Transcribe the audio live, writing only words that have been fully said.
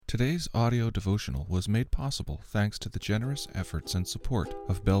Today's audio devotional was made possible thanks to the generous efforts and support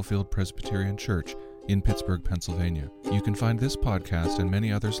of Bellefield Presbyterian Church in Pittsburgh, Pennsylvania. You can find this podcast and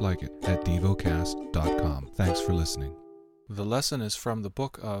many others like it at Devocast.com. Thanks for listening. The lesson is from the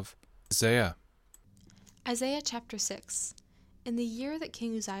book of Isaiah. Isaiah chapter 6. In the year that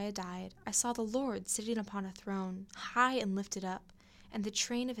King Uzziah died, I saw the Lord sitting upon a throne, high and lifted up, and the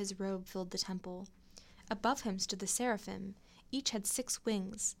train of his robe filled the temple. Above him stood the seraphim. Each had 6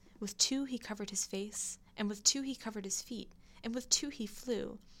 wings. With 2 he covered his face, and with 2 he covered his feet, and with 2 he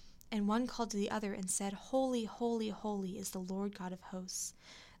flew. And one called to the other and said, Holy, holy, holy is the Lord God of hosts.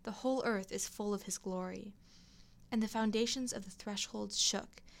 The whole earth is full of his glory. And the foundations of the thresholds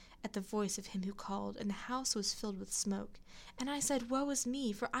shook at the voice of him who called, and the house was filled with smoke. And I said, Woe is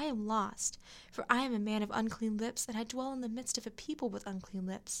me, for I am lost. For I am a man of unclean lips, and I dwell in the midst of a people with unclean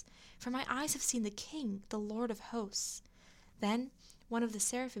lips. For my eyes have seen the King, the Lord of hosts. Then one of the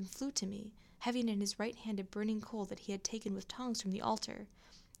seraphim flew to me, having in his right hand a burning coal that he had taken with tongs from the altar.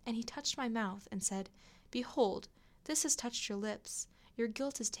 And he touched my mouth and said, Behold, this has touched your lips. Your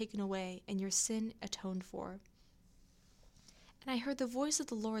guilt is taken away, and your sin atoned for. And I heard the voice of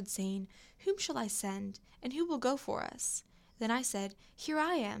the Lord saying, Whom shall I send, and who will go for us? Then I said, Here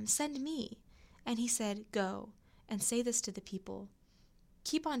I am, send me. And he said, Go, and say this to the people.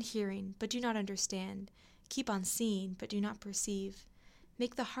 Keep on hearing, but do not understand. Keep on seeing, but do not perceive.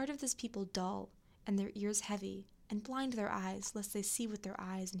 Make the heart of this people dull, and their ears heavy, and blind their eyes, lest they see with their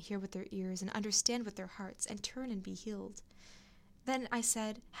eyes, and hear with their ears, and understand with their hearts, and turn and be healed. Then I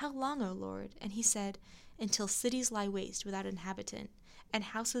said, How long, O Lord? And he said, Until cities lie waste without inhabitant, and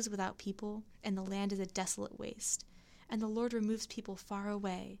houses without people, and the land is a desolate waste. And the Lord removes people far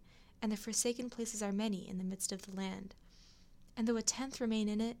away, and the forsaken places are many in the midst of the land. And though 1/10 remain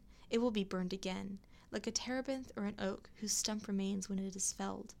in it, it will be burned again, like a terebinth or an oak whose stump remains when it is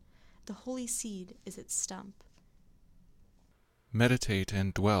felled. The holy seed is its stump. Meditate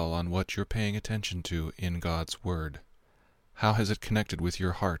and dwell on what you're paying attention to in God's Word. How has it connected with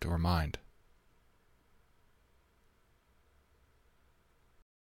your heart or mind?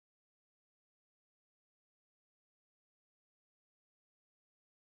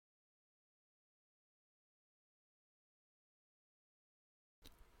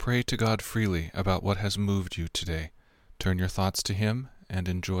 Pray to God freely about what has moved you today. Turn your thoughts to Him and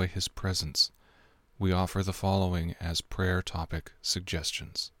enjoy His presence. We offer the following as prayer topic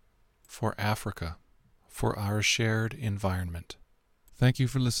suggestions. For Africa, for our shared environment. Thank you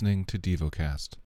for listening to Devocast.